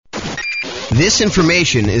This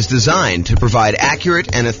information is designed to provide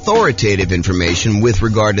accurate and authoritative information with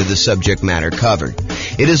regard to the subject matter covered.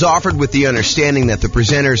 It is offered with the understanding that the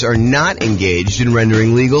presenters are not engaged in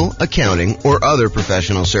rendering legal, accounting, or other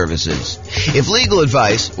professional services. If legal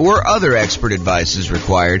advice or other expert advice is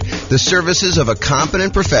required, the services of a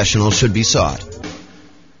competent professional should be sought.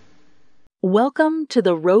 Welcome to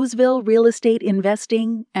the Roseville Real Estate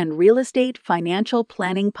Investing and Real Estate Financial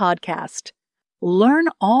Planning Podcast. Learn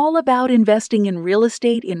all about investing in real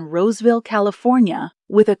estate in Roseville, California,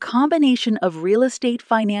 with a combination of real estate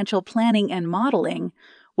financial planning and modeling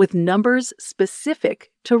with numbers specific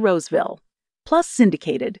to Roseville, plus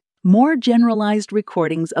syndicated, more generalized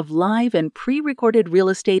recordings of live and pre-recorded real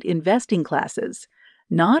estate investing classes,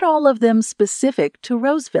 not all of them specific to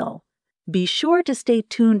Roseville. Be sure to stay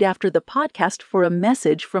tuned after the podcast for a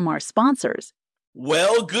message from our sponsors.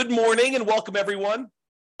 Well, good morning and welcome, everyone.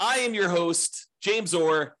 I am your host, James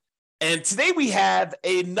Orr, and today we have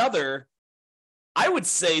another, I would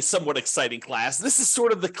say, somewhat exciting class. This is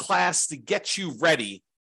sort of the class to get you ready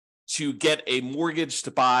to get a mortgage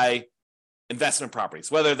to buy investment properties,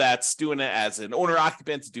 whether that's doing it as an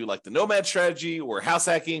owner-occupant to do like the nomad strategy or house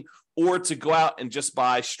hacking, or to go out and just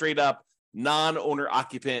buy straight up non-owner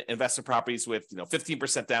occupant investment properties with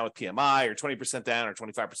 15% down with PMI, or 20% down, or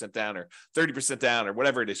 25% down, or 30% down, or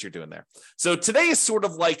whatever it is you're doing there. So today is sort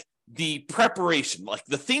of like the preparation, like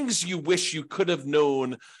the things you wish you could have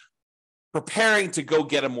known preparing to go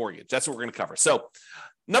get a mortgage. That's what we're going to cover. So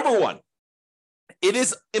number one, it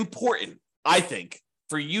is important, I think,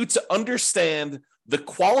 for you to understand the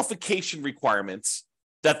qualification requirements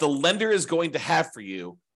that the lender is going to have for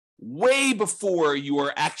you way before you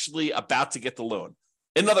are actually about to get the loan.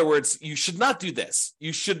 In other words, you should not do this.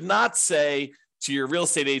 You should not say to your real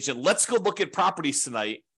estate agent, let's go look at properties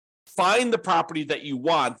tonight, find the property that you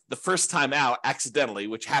want the first time out accidentally,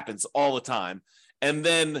 which happens all the time, and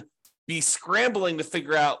then be scrambling to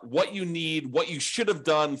figure out what you need, what you should have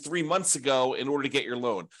done 3 months ago in order to get your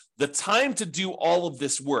loan. The time to do all of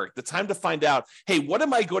this work, the time to find out, hey, what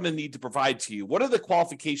am I going to need to provide to you? What are the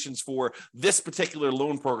qualifications for this particular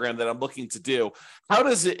loan program that I'm looking to do? How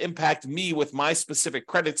does it impact me with my specific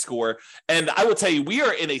credit score? And I will tell you, we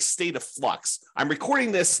are in a state of flux. I'm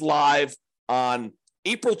recording this live on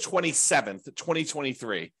April 27th,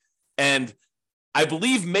 2023. And I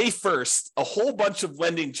believe May 1st, a whole bunch of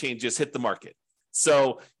lending changes hit the market.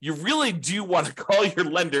 So you really do want to call your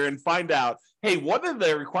lender and find out, hey, what are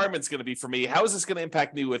the requirements going to be for me? How is this going to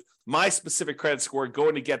impact me with my specific credit score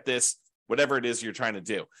going to get this, whatever it is you're trying to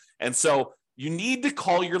do? And so you need to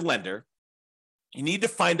call your lender. You need to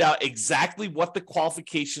find out exactly what the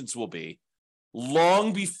qualifications will be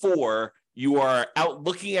long before you are out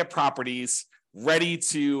looking at properties ready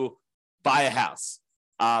to buy a house.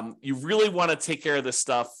 You really want to take care of this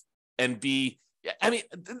stuff and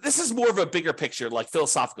this is more of a bigger picture, like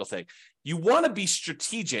philosophical thing. You want to be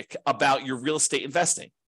strategic about your real estate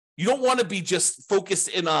investing. You don't want to be just focused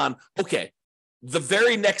in on, okay, the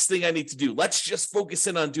very next thing I need to do, let's just focus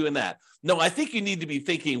in on doing that. No, I think you need to be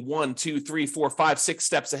thinking 1, 2, 3, 4, 5, 6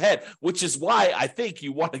 steps ahead, which is why I think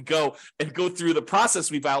you want to go through the process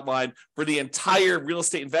we've outlined for the entire real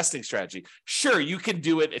estate investing strategy. Sure, you can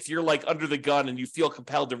do it if you're like under the gun and you feel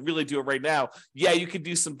compelled to really do it right now. Yeah, you can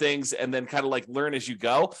do some things and then kind of like learn as you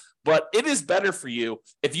go. But it is better for you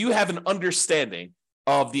if you have an understanding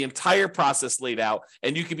of the entire process laid out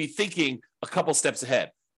and you can be thinking a couple steps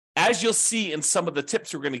ahead. As you'll see in some of the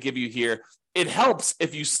tips we're going to give you here, it helps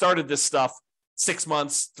if you started this stuff 6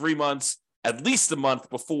 months, 3 months, at least a month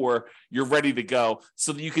before you're ready to go,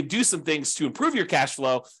 so that you can do some things to improve your cash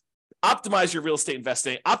flow, optimize your real estate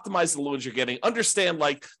investing, optimize the loans you're getting, understand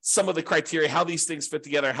like some of the criteria, how these things fit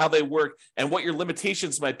together, how they work, and what your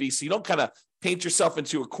limitations might be, so you don't kind of paint yourself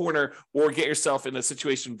into a corner or get yourself in a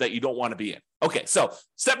situation that you don't want to be in. Okay, so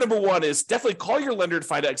step number one is definitely call your lender to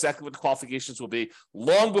find out exactly what the qualifications will be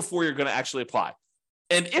long before you're going to actually apply.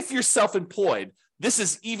 And if you're self-employed, this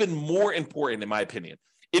is even more important in my opinion.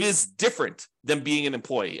 It is different than being an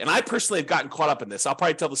employee. And I personally have gotten caught up in this. I'll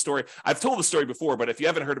probably tell the story. I've told the story before, but if you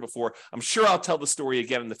haven't heard it before, I'm sure I'll tell the story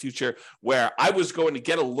again in the future, where I was going to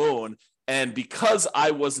get a loan. And because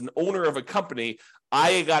I was an owner of a company,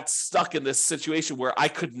 I got stuck in this situation where I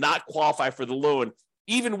could not qualify for the loan,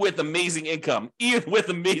 even with amazing income, even with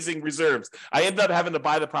amazing reserves. I ended up having to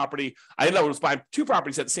buy the property. I ended up buying 2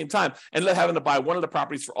 properties at the same time. I ended up having to buy one of the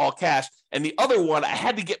properties for all cash. And the other one, I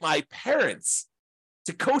had to get my parents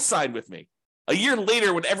to co-sign with me. A year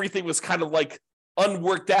later, when everything was kind of like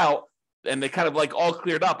unworked out and they kind of like all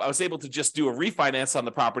cleared up, I was able to just do a refinance on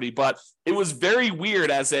the property. But it was very weird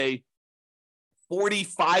as a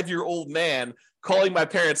 45-year-old man calling my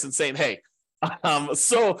parents and saying, hey,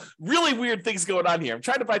 So really weird things going on here. I'm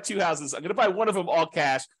trying to buy 2 houses. I'm going to buy one of them all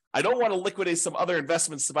cash. I don't want to liquidate some other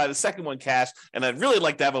investments to buy the second one cash, and I'd really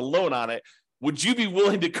like to have a loan on it. Would you be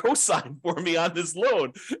willing to co-sign for me on this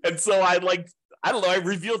loan? And so I don't know, I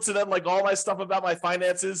revealed to them like all my stuff about my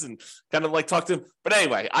finances and kind of like talk to them. But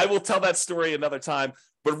anyway, I will tell that story another time.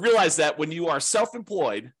 But realize that when you are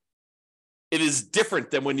self-employed, it is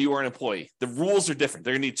different than when you are an employee. The rules are different.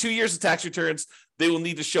 They're going to need 2 years of tax returns. They will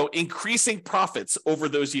need to show increasing profits over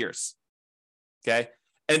those years. Okay.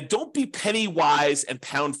 And don't be penny wise and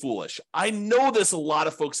pound foolish. I know there's a lot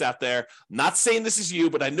of folks out there, I'm not saying this is you,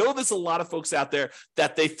 but I know there's a lot of folks out there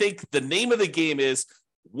that they think the name of the game is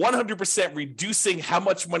 100% reducing how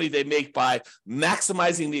much money they make by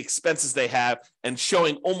maximizing the expenses they have and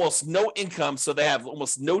showing almost no income, so they have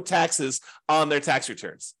almost no taxes on their tax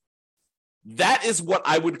returns. That is what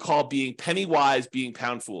I would call being penny wise, being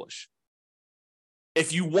pound foolish.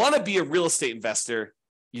 If you want to be a real estate investor,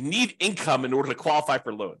 you need income in order to qualify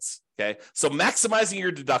for loans, okay? So maximizing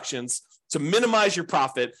your deductions to minimize your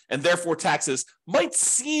profit and therefore taxes might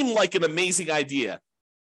seem like an amazing idea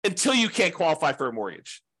until you can't qualify for a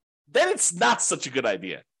mortgage. Then it's not such a good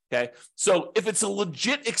idea, okay? So if it's a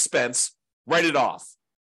legit expense, write it off.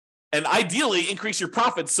 And ideally, increase your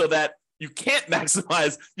profits so that you can't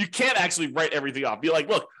maximize, you can't actually write everything off. Be like,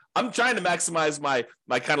 look, I'm trying to maximize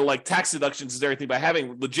my kind of like tax deductions and everything by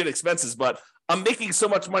having legit expenses, but I'm making so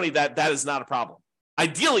much money that that is not a problem.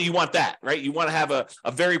 Ideally, you want that, right? You want to have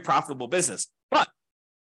a very profitable business, but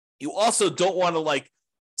you also don't want to like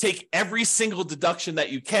take every single deduction that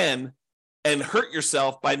you can and hurt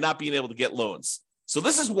yourself by not being able to get loans. So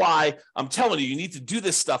this is why I'm telling you, you need to do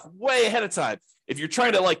this stuff way ahead of time. If you're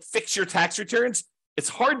trying to like fix your tax returns, it's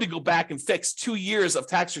hard to go back and fix 2 years of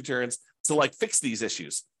tax returns to like fix these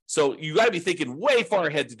issues. So you got to be thinking way far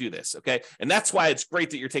ahead to do this, okay? And that's why it's great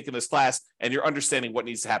that you're taking this class and you're understanding what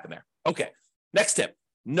needs to happen there. Okay, next tip,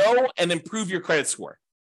 know and improve your credit score.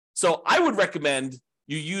 So I would recommend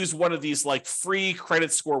you use one of these like free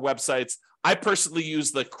credit score websites. I personally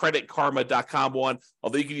use the creditkarma.com one,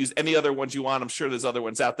 although you can use any other ones you want. I'm sure there's other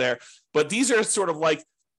ones out there. But these are sort of like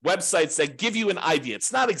websites that give you an idea.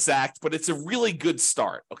 It's not exact, but it's a really good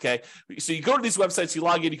start, okay? So you go to these websites, you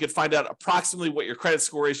log in, you can find out approximately what your credit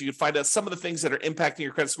score is. You can find out some of the things that are impacting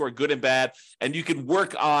your credit score, good and bad, and you can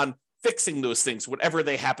work on fixing those things, whatever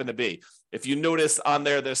they happen to be. If you notice on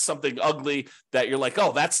there's something ugly that you're like,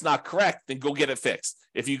 oh, that's not correct, then go get it fixed.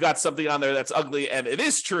 If you got something on there that's ugly and it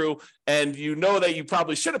is true, and you know that you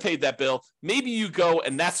probably should have paid that bill, maybe you go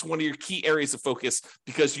and that's one of your key areas of focus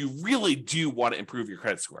because you really do want to improve your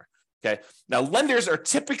credit score. Okay. Now, lenders are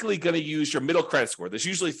typically going to use your middle credit score. There's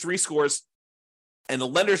usually 3 scores. And the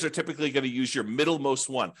lenders are typically going to use your middlemost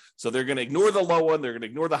one. So they're going to ignore the low one, they're going to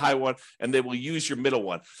ignore the high one, and they will use your middle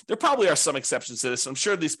one. There probably are some exceptions to this. I'm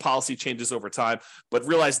sure these policy changes over time, but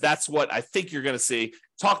realize that's what I think you're going to see.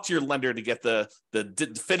 Talk to your lender to get the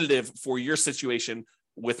definitive for your situation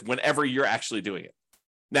with whenever you're actually doing it.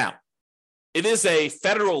 Now, it is a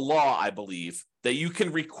federal law, I believe, that you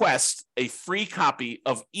can request a free copy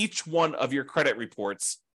of each one of your credit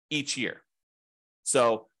reports each year.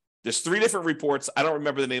 So there's 3 different reports. I don't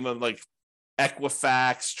remember the name of them, like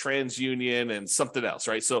Equifax, TransUnion, and something else,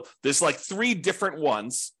 right? So there's like 3 different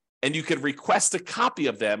ones, and you can request a copy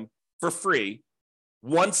of them for free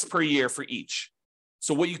once per year for each.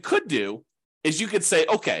 So what you could do is you could say,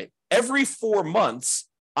 okay, every 4 months,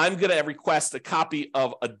 I'm going to request a copy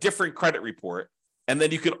of a different credit report, and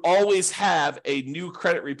then you could always have a new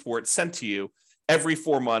credit report sent to you every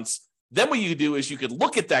 4 months. Then what you do is you could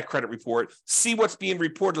look at that credit report, see what's being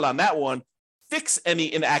reported on that one, fix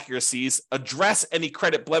any inaccuracies, address any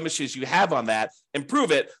credit blemishes you have on that,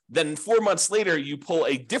 improve it. Then 4 months later, you pull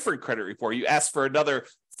a different credit report. You ask for another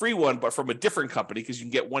free one, but from a different company because you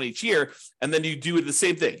can get one each year. And then you do the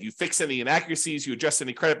same thing. You fix any inaccuracies, you address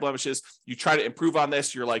any credit blemishes, you try to improve on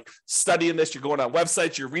this. You're like studying this, you're going on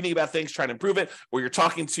websites, you're reading about things, trying to improve it, or you're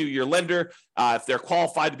talking to your lender if they're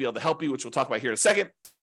qualified to be able to help you, which we'll talk about here in a second.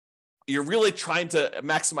 You're really trying to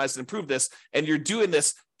maximize and improve this, and you're doing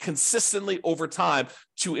this consistently over time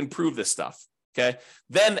to improve this stuff, okay?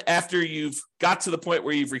 Then after you've got to the point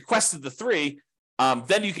where you've requested the 3,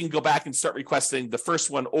 then you can go back and start requesting the first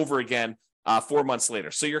one over again 4 months later.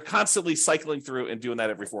 So you're constantly cycling through and doing that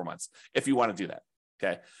every 4 months if you want to do that,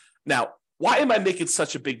 okay? Now, why am I making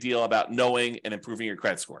such a big deal about knowing and improving your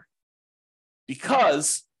credit score?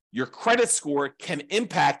 Because your credit score can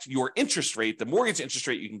impact your interest rate, the mortgage interest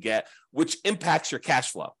rate you can get, which impacts your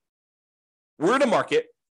cash flow. We're in a market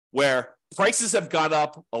where prices have gone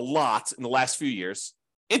up a lot in the last few years.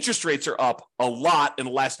 Interest rates are up a lot in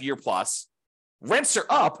the last year plus. Rents are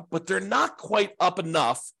up, but they're not quite up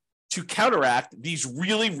enough to counteract these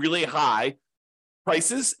really, really high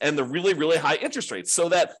prices and the really, really high interest rates, so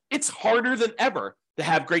that it's harder than ever to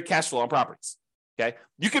have great cash flow on properties. Okay.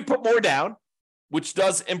 You can put more down, which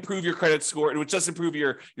does improve your credit score, and which does improve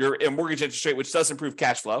your mortgage interest rate, which does improve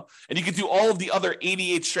cash flow. And you can do all of the other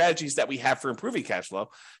 88 strategies that we have for improving cash flow.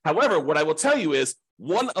 However, what I will tell you is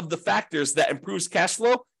one of the factors that improves cash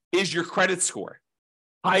flow is your credit score.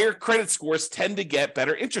 Higher credit scores tend to get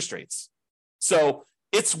better interest rates. So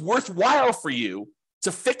it's worthwhile for you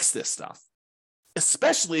to fix this stuff,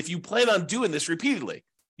 especially if you plan on doing this repeatedly.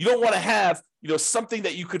 You don't want to have, something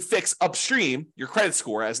that you could fix upstream, your credit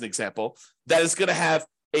score, as an example, that is going to have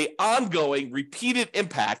an ongoing, repeated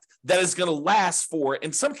impact that is going to last for,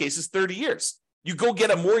 in some cases, 30 years. You go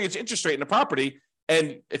get a mortgage interest rate in a property,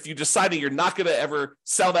 and if you decide that you're not going to ever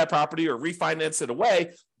sell that property or refinance it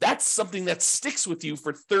away, that's something that sticks with you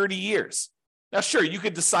for 30 years. Now, sure, you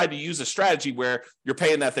could decide to use a strategy where you're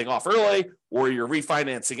paying that thing off early, or you're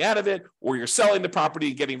refinancing out of it, or you're selling the property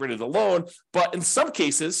and getting rid of the loan. But in some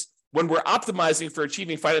cases, when we're optimizing for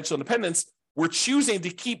achieving financial independence, we're choosing to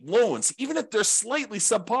keep loans, even if they're slightly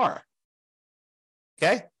subpar.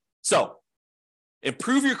 Okay? So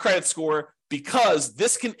improve your credit score, because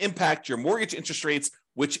this can impact your mortgage interest rates,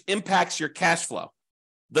 which impacts your cash flow.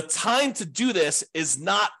 The time to do this is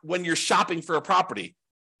not when you're shopping for a property.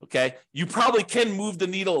 Okay, you probably can move the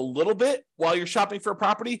needle a little bit while you're shopping for a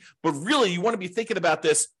property, but really you want to be thinking about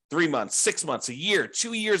this 3 months, 6 months, a year,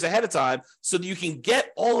 2 years ahead of time, so that you can get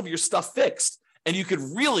all of your stuff fixed and you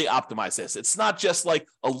can really optimize this. It's not just like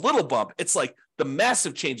a little bump, it's like the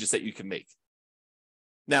massive changes that you can make.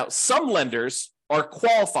 Now, some lenders are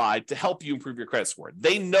qualified to help you improve your credit score.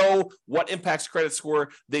 They know what impacts credit score.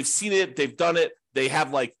 They've seen it, they've done it. They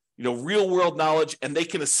have real world knowledge, and they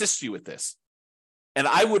can assist you with this. And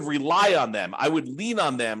I would rely on them. I would lean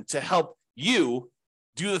on them to help you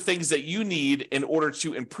do the things that you need in order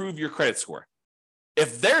to improve your credit score.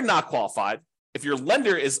 If they're not qualified, if your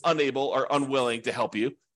lender is unable or unwilling to help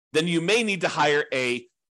you, then you may need to hire a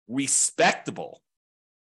respectable,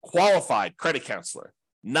 qualified credit counselor,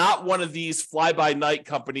 not one of these fly-by-night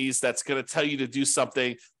companies that's going to tell you to do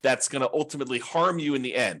something that's going to ultimately harm you in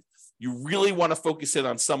the end. You really want to focus in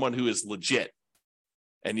on someone who is legit.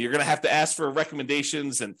 And you're going to have to ask for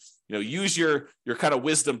recommendations and use your kind of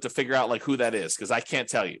wisdom to figure out who that is, because I can't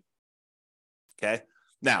tell you. Okay.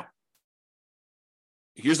 Now,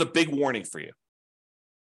 here's a big warning for you.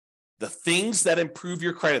 The things that improve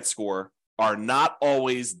your credit score are not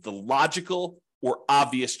always the logical or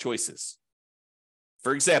obvious choices.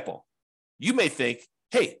 For example, you may think,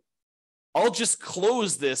 hey, I'll just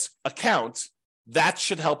close this account. That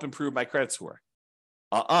should help improve my credit score.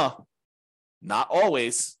 Not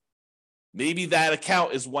always. Maybe that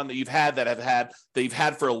account is one that you've had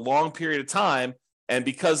for a long period of time, and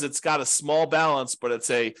because it's got a small balance, but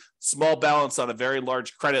it's a small balance on a very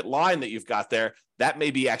large credit line that you've got there, that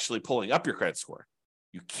may be actually pulling up your credit score.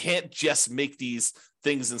 You can't just make these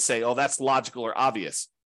things and say, oh, that's logical or obvious.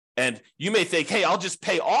 And you may think, hey, I'll just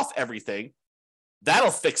pay off everything.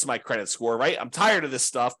 That'll fix my credit score, right? I'm tired of this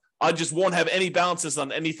stuff. I just won't have any balances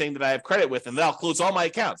on anything that I have credit with, and then I'll close all my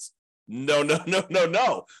accounts. No.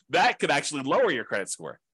 That could actually lower your credit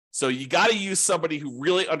score. So you got to use somebody who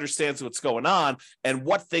really understands what's going on and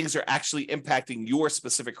what things are actually impacting your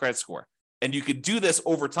specific credit score. And you could do this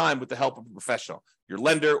over time with the help of a professional, your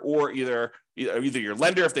lender, or either your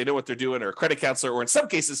lender if they know what they're doing, or a credit counselor, or in some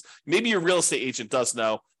cases, maybe your real estate agent does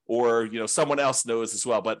know, or someone else knows as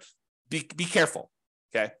well. But be careful.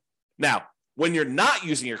 Okay. Now, when you're not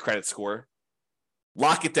using your credit score,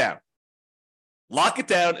 lock it down. Lock it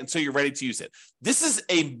down until you're ready to use it. This is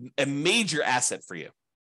a major asset for you.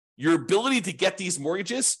 Your ability to get these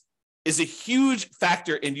mortgages is a huge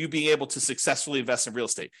factor in you being able to successfully invest in real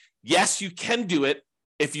estate. Yes, you can do it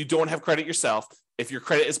if you don't have credit yourself, if your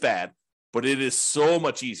credit is bad, but it is so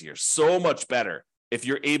much easier, so much better if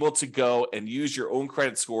you're able to go and use your own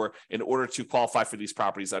credit score in order to qualify for these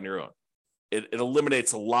properties on your own. It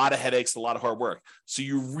eliminates a lot of headaches, a lot of hard work. So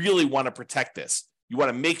you really want to protect this. You want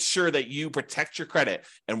to make sure that you protect your credit.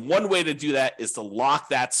 And one way to do that is to lock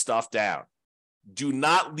that stuff down. Do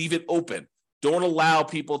not leave it open. Don't allow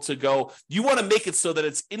people to go. You want to make it so that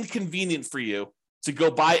it's inconvenient for you to go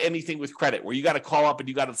buy anything with credit, where you got to call up and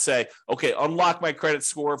you got to say, okay, unlock my credit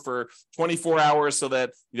score for 24 hours so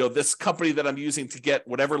that, this company that I'm using to get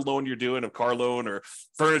whatever loan you're doing, a car loan or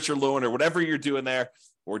furniture loan or whatever you're doing there,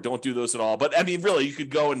 or don't do those at all. But I mean, really, you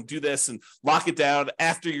could go and do this and lock it down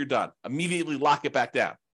after you're done. Immediately lock it back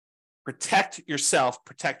down. Protect yourself,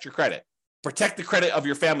 protect your credit, protect the credit of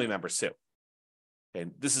your family members too.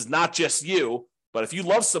 And this is not just you. But if you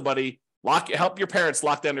love somebody, help your parents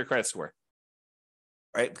lock down their credit score,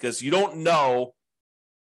 right? Because you don't know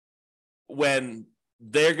when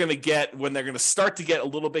they're going to start to get a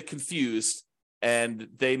little bit confused, and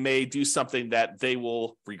they may do something that they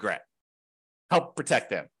will regret. Help protect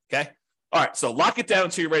them, okay? All right, so lock it down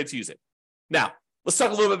until you're ready to use it. Now, let's talk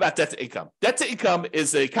a little bit about debt to income. Debt to income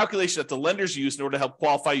is a calculation that the lenders use in order to help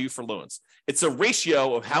qualify you for loans. It's a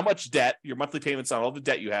ratio of how much debt, your monthly payments on all the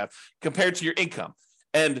debt you have, compared to your income.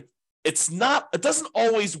 And it doesn't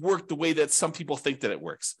always work the way that some people think that it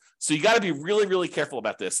works. So you got to be really, really careful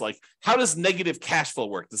about this. Like, how does negative cash flow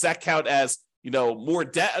work? Does that count as, more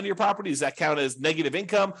debt on your property? Does that count as negative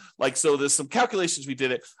income? So there's some calculations we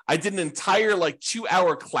did it. I did an entire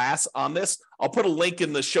 2-hour class on this. I'll put a link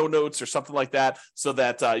in the show notes or something like that so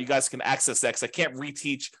that you guys can access that, because I can't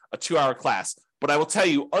reteach a 2-hour class. But I will tell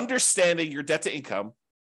you, understanding your debt to income,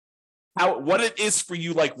 what it is for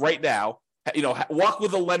you right now, walk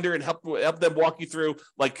with a lender and help them walk you through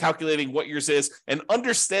calculating what yours is, and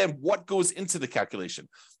understand what goes into the calculation.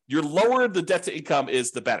 Your lower the debt to income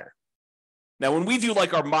is, the better. Now, when we do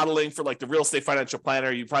our modeling for the real estate financial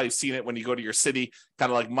planner, you've probably seen it when you go to your city,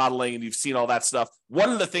 kind of modeling, and you've seen all that stuff.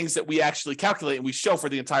 One of the things that we actually calculate and we show for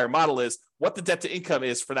the entire model is what the debt to income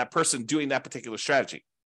is for that person doing that particular strategy.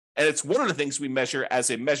 And it's one of the things we measure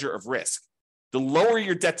as a measure of risk. The lower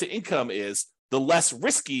your debt to income is, the less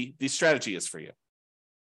risky the strategy is for you.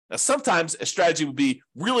 Now, sometimes a strategy would be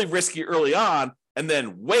really risky early on and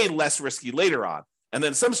then way less risky later on. And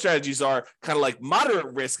then some strategies are kind of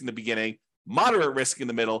moderate risk in the beginning, moderate risk in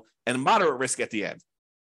the middle, and moderate risk at the end.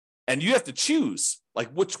 And you have to choose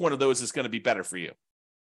which one of those is going to be better for you.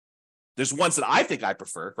 There's ones that I think I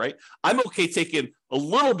prefer, right? I'm okay taking a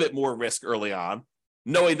little bit more risk early on,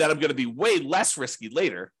 knowing that I'm going to be way less risky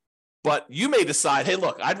later. But you may decide, hey,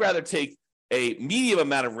 look, I'd rather take a medium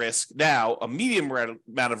amount of risk now, a medium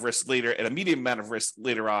amount of risk later, and a medium amount of risk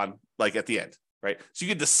later on, at the end, right? So you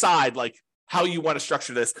can decide how you want to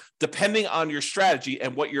structure this depending on your strategy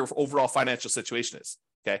and what your overall financial situation is,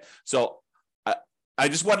 okay? So I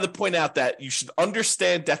just wanted to point out that you should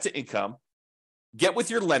understand debt to income, get with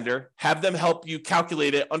your lender, have them help you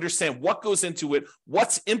calculate it, understand what goes into it,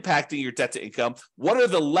 what's impacting your debt to income, what are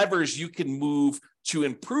the levers you can move to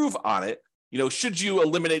improve on it. Should you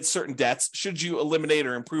eliminate certain debts? Should you eliminate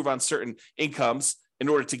or improve on certain incomes in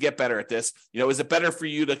order to get better at this? Is it better for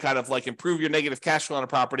you to kind of improve your negative cash flow on a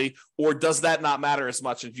property, or does that not matter as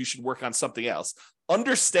much and you should work on something else?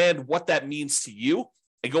 Understand what that means to you,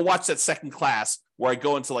 and go watch that second class where I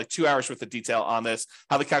go into 2 hours worth of detail on this,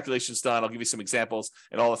 how the calculation is done. I'll give you some examples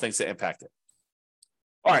and all the things that impact it.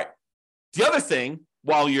 All right. The other thing,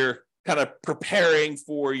 while you're kind of preparing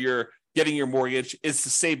for getting your mortgage, is to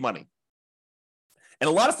save money. And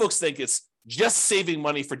a lot of folks think it's just saving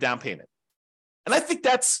money for down payment. And I think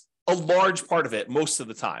that's a large part of it most of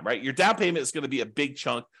the time, right? Your down payment is going to be a big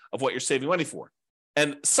chunk of what you're saving money for.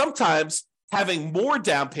 And sometimes having more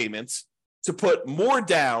down payments to put more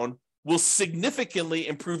down will significantly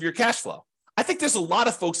improve your cash flow. I think there's a lot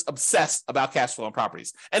of folks obsessed about cash flow on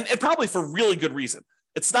properties, and probably for really good reason.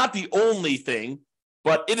 It's not the only thing,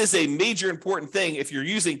 but it is a major important thing if you're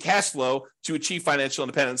using cash flow to achieve financial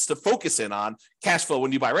independence, to focus in on cash flow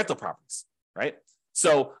when you buy rental properties, right?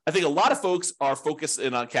 So I think a lot of folks are focused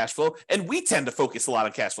in on cash flow, and we tend to focus a lot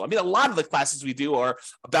on cash flow. I mean, a lot of the classes we do are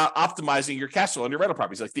about optimizing your cash flow on your rental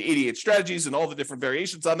properties, like the 88 strategies and all the different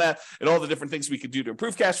variations on that and all the different things we could do to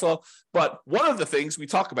improve cash flow. But one of the things we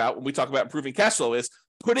talk about when we talk about improving cash flow is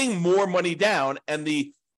putting more money down and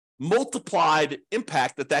the multiplied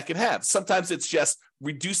impact that can have. Sometimes it's just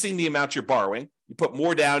reducing the amount you're borrowing. You put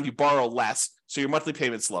more down, you borrow less, so your monthly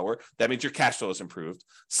payment's lower. That means your cash flow is improved.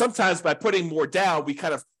 Sometimes by putting more down, we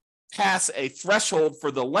kind of pass a threshold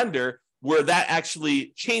for the lender where that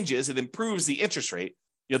actually changes and improves the interest rate.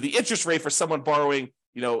 The interest rate for someone borrowing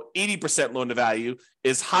 80% loan to value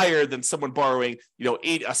is higher than someone borrowing, a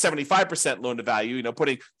 75% loan to value,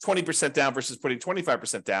 putting 20% down versus putting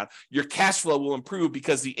 25% down. Your cash flow will improve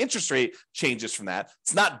because the interest rate changes from that.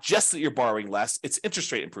 It's not just that you're borrowing less, it's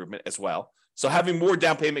interest rate improvement as well. So having more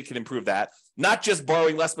down payment can improve that. Not just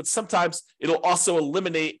borrowing less, but sometimes it'll also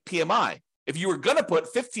eliminate PMI. If you were going to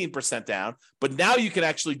put 15% down, but now you can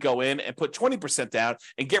actually go in and put 20% down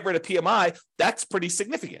and get rid of PMI, that's pretty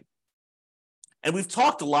significant. And we've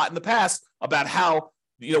talked a lot in the past about how,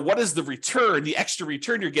 what is the return, the extra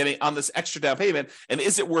return you're getting on this extra down payment, and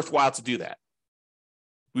is it worthwhile to do that?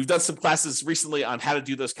 We've done some classes recently on how to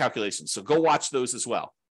do those calculations, so go watch those as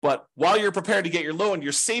well. But while you're prepared to get your loan,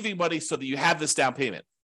 you're saving money so that you have this down payment.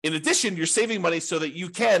 In addition, you're saving money so that you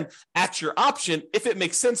can, at your option, if it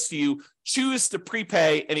makes sense to you, choose to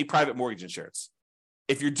prepay any private mortgage insurance.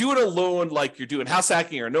 if you're doing a loan like you're doing house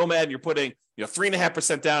hacking or a nomad, and you're putting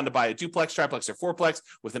 3.5% down to buy a duplex, triplex, or fourplex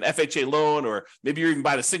with an FHA loan, or maybe you're even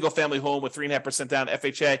buying a single family home with 3.5% down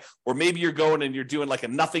FHA, or maybe you're going and you're doing like a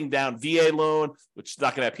nothing down VA loan, which is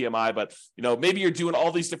not going to have PMI, but maybe you're doing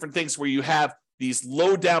all these different things where you have these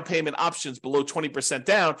low down payment options below 20%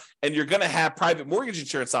 down, and you're going to have private mortgage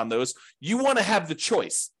insurance on those. You want to have the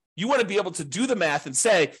choice. You want to be able to do the math and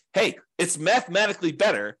say, hey, it's mathematically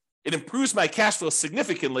better. It improves my cash flow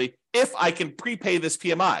significantly if I can prepay this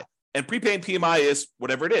PMI. And prepaying PMI is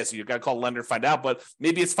whatever it is. You've got to call a lender to find out, but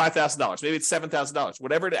maybe it's $5,000, maybe it's $7,000,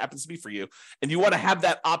 whatever it happens to be for you. And you want to have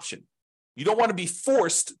that option. You don't want to be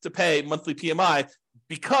forced to pay monthly PMI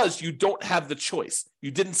because you don't have the choice.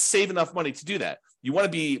 You didn't save enough money to do that. You want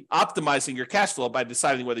to be optimizing your cash flow by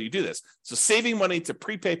deciding whether you do this. So saving money to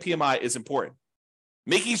prepay PMI is important.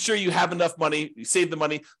 Making sure you have enough money, you save the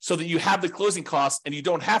money so that you have the closing costs and you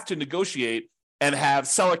don't have to negotiate and have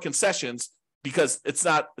seller concessions, because it's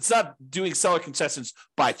not doing seller concessions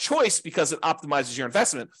by choice because it optimizes your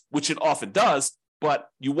investment, which it often does, but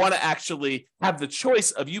you want to actually have the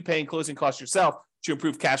choice of you paying closing costs yourself to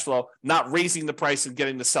improve cash flow, not raising the price and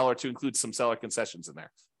getting the seller to include some seller concessions in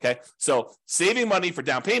there. Okay, so saving money for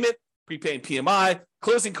down payment, prepaying PMI,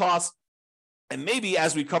 closing costs, and maybe,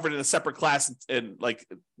 as we covered in a separate class and like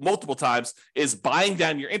multiple times, is buying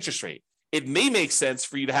down your interest rate. It may make sense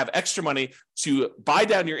for you to have extra money to buy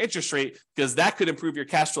down your interest rate because that could improve your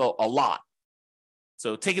cash flow a lot.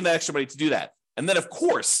 So taking that extra money to do that. And then, of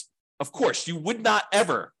course, you would not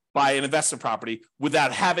ever buy an investment property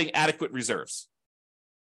without having adequate reserves.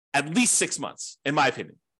 At least 6 months, in my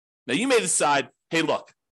opinion. Now, you may decide, hey,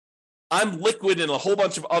 look, I'm liquid in a whole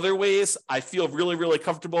bunch of other ways. I feel really, really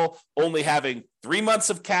comfortable only having 3 months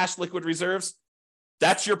of cash liquid reserves.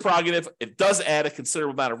 That's your prerogative. It does add a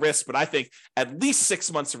considerable amount of risk, but I think at least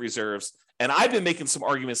 6 months of reserves. And I've been making some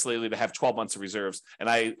arguments lately to have 12 months of reserves. And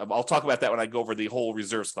I'll talk about that when I go over the whole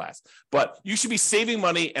reserves class. But you should be saving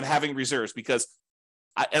money and having reserves because,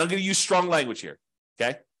 and I'm going to use strong language here,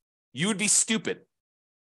 okay? You would be stupid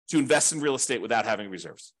to invest in real estate without having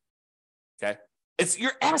reserves, okay?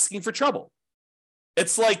 You're asking for trouble.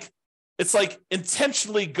 It's like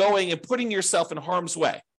intentionally going and putting yourself in harm's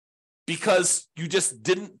way because you just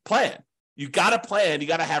didn't plan. You got to plan. You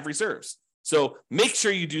got to have reserves. So make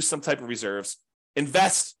sure you do some type of reserves,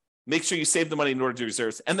 invest, make sure you save the money in order to do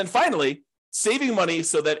reserves. And then finally, saving money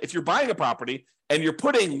so that if you're buying a property and you're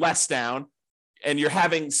putting less down and you're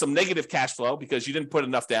having some negative cash flow because you didn't put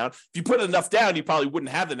enough down. If you put enough down, you probably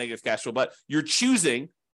wouldn't have the negative cash flow, but you're choosing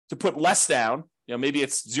to put less down. Maybe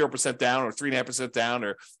it's 0% down or 3.5% down,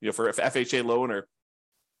 or for an FHA loan, or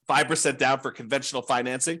 5% down for conventional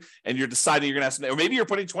financing, and you're deciding you're going to have some, or maybe you're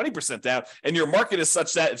putting 20% down, and your market is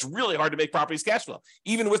such that it's really hard to make properties cash flow,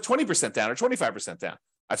 even with 20% down or 25% down.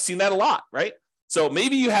 I've seen that a lot, right? So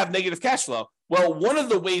maybe you have negative cash flow. Well, one of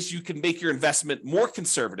the ways you can make your investment more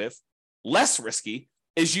conservative, less risky,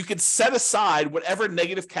 is you can set aside whatever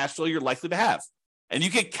negative cash flow you're likely to have, and you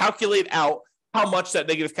can calculate out how much that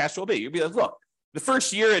negative cash flow will be. You'll be like, look, the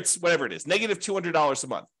first year, it's whatever it is, negative $200 a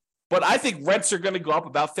month. But I think rents are going to go up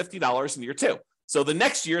about $50 in year two. So the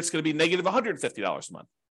next year, it's going to be negative $150 a month.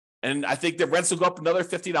 And I think that rents will go up another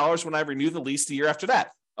 $50 when I renew the lease the year after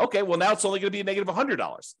that. Okay, well, now it's only going to be negative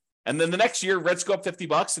 $100. And then the next year, rents go up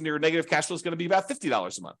 $50 and your negative cash flow is going to be about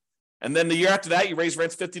 $50 a month. And then the year after that, you raise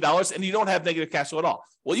rents $50 and you don't have negative cash flow at all.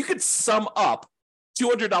 Well, you could sum up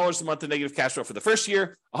 $200 a month in negative cash flow for the first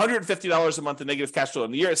year, $150 a month in negative cash flow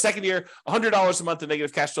in the second year, $100 a month in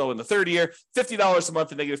negative cash flow in the third year, $50 a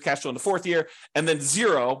month in negative cash flow in the fourth year, and then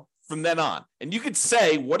zero from then on. And you could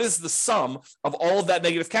say, what is the sum of all of that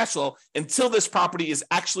negative cash flow until this property is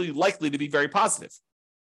actually likely to be very positive?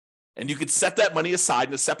 And you could set that money aside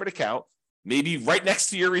in a separate account, maybe right next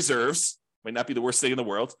to your reserves, might not be the worst thing in the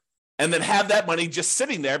world, and then have that money just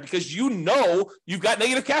sitting there because you've got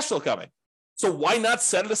negative cash flow coming. So why not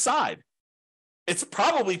set it aside? It's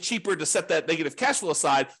probably cheaper to set that negative cash flow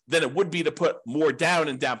aside than it would be to put more down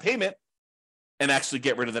in down payment and actually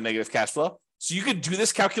get rid of the negative cash flow. So you could do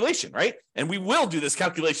this calculation, right? And we will do this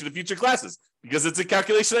calculation in future classes because it's a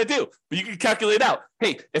calculation I do. But you can calculate out,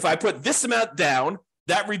 hey, if I put this amount down,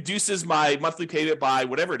 that reduces my monthly payment by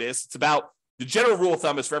whatever it is. It's about, the general rule of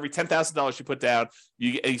thumb is for every $10,000 you put down,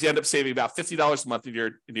 you end up saving about $50 a month in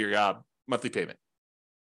your monthly payment.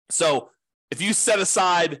 So if you set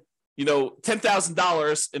aside,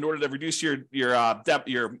 $10,000 in order to reduce your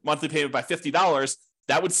monthly payment by $50,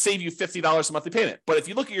 that would save you $50 a monthly payment. But if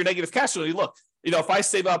you look at your negative cash flow, if I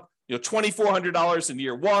save up, $2,400 in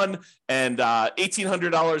year one, and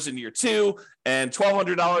 $1,800 in year two, and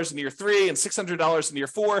 $1,200 in year three, and $600 in year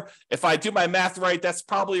four. If I do my math right, that's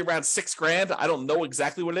probably around $6,000. I don't know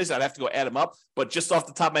exactly what it is. I'd have to go add them up, but just off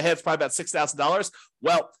the top of my head, it's probably about $6,000.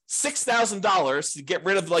 Well, $6,000 to get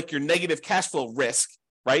rid of like your negative cash flow risk,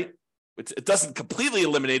 right? It doesn't completely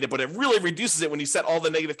eliminate it, but it really reduces it when you set all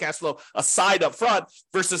the negative cash flow aside up front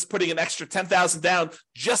versus putting an extra $10,000 down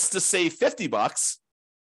just to save $50.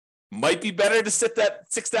 Might be better to set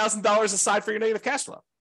that $6,000 aside for your negative cash flow.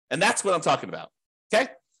 And that's what I'm talking about. Okay.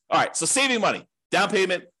 All right. So saving money, down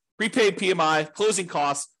payment, prepaid PMI, closing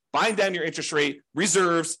costs, buying down your interest rate,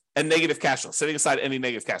 reserves, and negative cash flow, setting aside any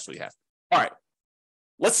negative cash flow you have. All right.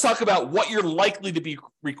 Let's talk about what you're likely to be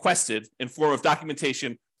requested in form of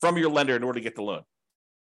documentation from your lender in order to get the loan.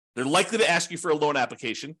 They're likely to ask you for a loan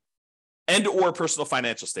application and or a personal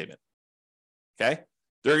financial statement. Okay.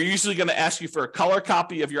 They're usually going to ask you for a color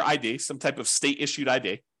copy of your ID, some type of state-issued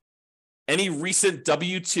ID, any recent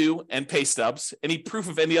W-2 and pay stubs, any proof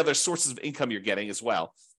of any other sources of income you're getting as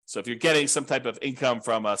well. So if you're getting some type of income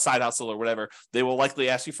from a side hustle or whatever, they will likely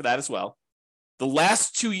ask you for that as well. The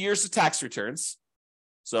last 2 years of tax returns.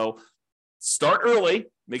 So start early,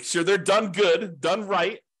 make sure they're done good, done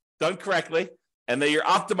right, done correctly, and that you're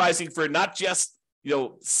optimizing for not just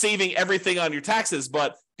saving everything on your taxes,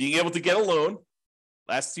 but being able to get a loan.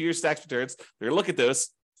 Last 2 years tax returns, they're going to look at those.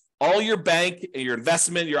 All your bank, your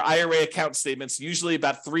investment, your IRA account statements, usually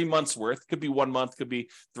about 3 months worth. Could be 1 month, could be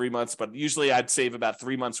 3 months, but usually I'd save about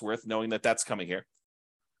 3 months worth knowing that that's coming here.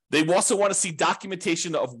 They also want to see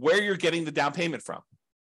documentation of where you're getting the down payment from.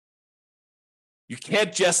 You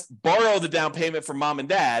can't just borrow the down payment from mom and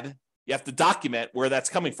dad. You have to document where that's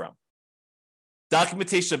coming from.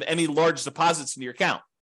 Documentation of any large deposits in your account.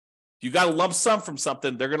 If you got a lump sum from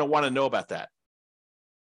something, they're going to want to know about that.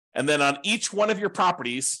 And then on each one of your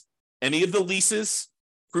properties, any of the leases,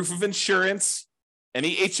 proof of insurance,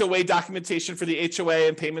 any HOA documentation for the HOA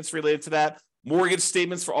and payments related to that, mortgage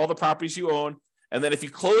statements for all the properties you own. And then if you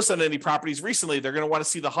closed on any properties recently, they're going to want to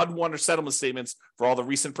see the HUD-1 or settlement statements for all the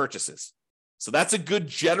recent purchases. So that's a good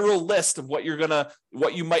general list of what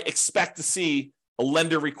you might expect to see a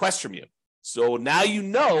lender request from you. So now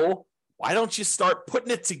why don't you start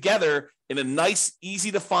putting it together in a nice,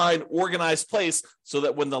 easy to find, organized place so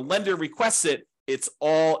that when the lender requests it, it's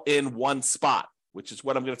all in one spot, which is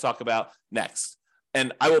what I'm going to talk about next.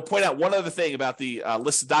 And I will point out one other thing about the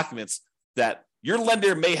list of documents, that your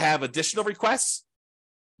lender may have additional requests.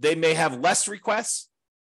 They may have less requests.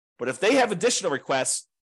 But if they have additional requests,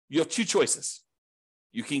 you have two choices.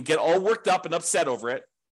 You can get all worked up and upset over it.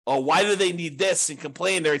 Oh, why do they need this, and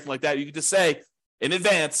complain and everything like that? You can just say in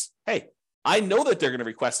advance, hey, I know that they're going to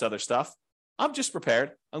request other stuff. I'm just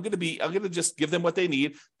prepared. I'm going to just give them what they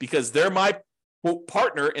need because they're my quote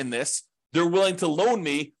partner in this. They're willing to loan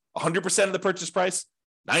me 100% of the purchase price,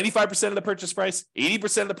 95% of the purchase price,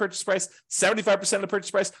 80% of the purchase price, 75% of the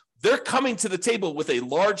purchase price. They're coming to the table with a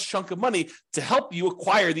large chunk of money to help you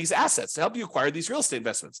acquire these assets, to help you acquire these real estate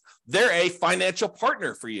investments. They're a financial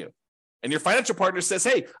partner for you. And your financial partner says,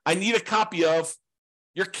 hey, I need a copy of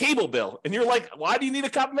your cable bill. And you're like, why do you need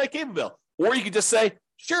a copy of my cable bill? Or you could just say,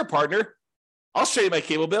 sure, partner, I'll show you my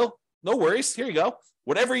cable bill. No worries. Here you go.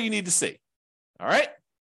 Whatever you need to see. All right.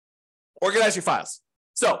 Organize your files.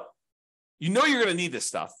 So you're going to need this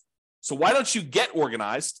stuff. So why don't you get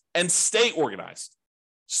organized and stay organized?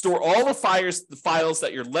 Store all the files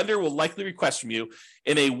that your lender will likely request from you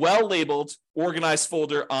in a well-labeled, organized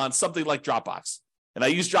folder on something like Dropbox. And I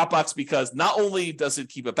use Dropbox because not only does it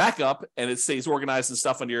keep a backup and it stays organized and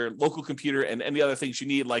stuff on your local computer and any other things you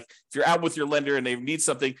need, like if you're out with your lender and they need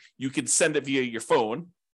something, you can send it via your phone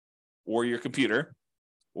or your computer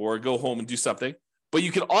or go home and do something. But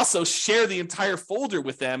you can also share the entire folder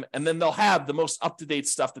with them, and then they'll have the most up-to-date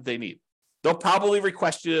stuff that they need. They'll probably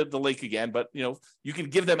request you the link again, but you can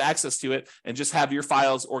give them access to it and just have your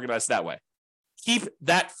files organized that way. Keep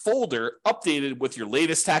that folder updated with your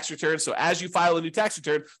latest tax return. So as you file a new tax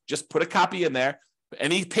return, just put a copy in there.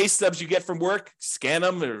 Any pay stubs you get from work, scan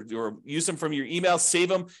them or use them from your email, save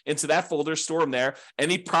them into that folder, store them there.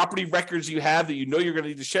 Any property records you have that you're going to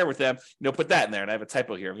need to share with them, put that in there. And I have a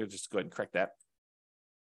typo here. I'm going to just go ahead and correct that.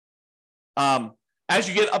 As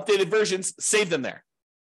you get updated versions, save them there.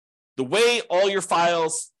 That way all your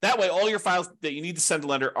files that you need to send to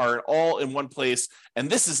lender are all in one place. And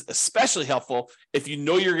this is especially helpful if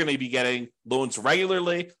you're going to be getting loans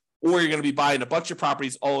regularly, or you're going to be buying a bunch of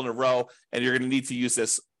properties all in a row, and you're going to need to use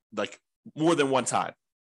this like more than one time.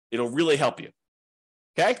 It'll really help you.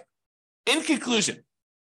 Okay? In conclusion,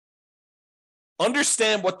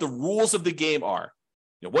 understand what the rules of the game are.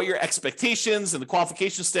 what your expectations and the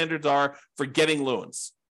qualification standards are for getting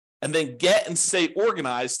loans. And then get and stay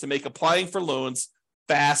organized to make applying for loans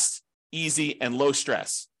fast, easy, and low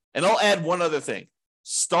stress. And I'll add one other thing.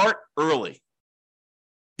 Start early.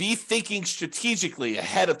 Be thinking strategically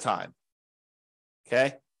ahead of time.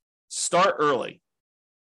 Okay? Start early.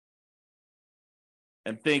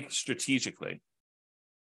 And think strategically.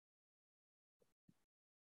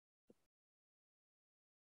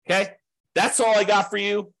 Okay? That's all I got for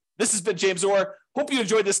you. This has been James Orr. Hope you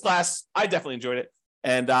enjoyed this class. I definitely enjoyed it.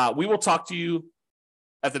 And we will talk to you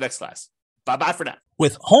at the next class. Bye-bye for now.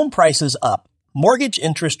 With home prices up, mortgage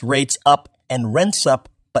interest rates up, and rents up,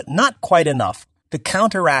 but not quite enough to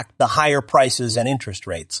counteract the higher prices and interest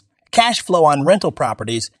rates, cash flow on rental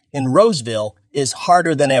properties in Roseville is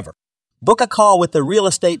harder than ever. Book a call with the Real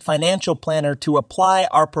Estate Financial Planner to apply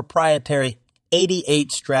our proprietary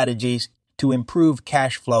 88 strategies to improve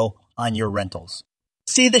cash flow on your rentals.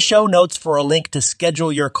 See the show notes for a link to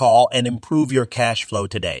schedule your call and improve your cash flow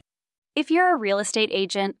today. If you're a real estate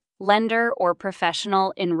agent, lender, or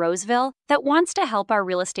professional in Roseville that wants to help our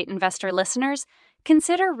real estate investor listeners,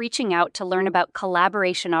 consider reaching out to learn about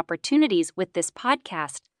collaboration opportunities with this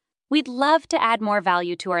podcast. We'd love to add more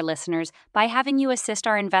value to our listeners by having you assist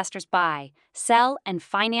our investors buy, sell, and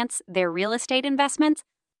finance their real estate investments.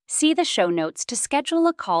 See the show notes to schedule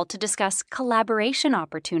a call to discuss collaboration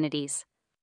opportunities.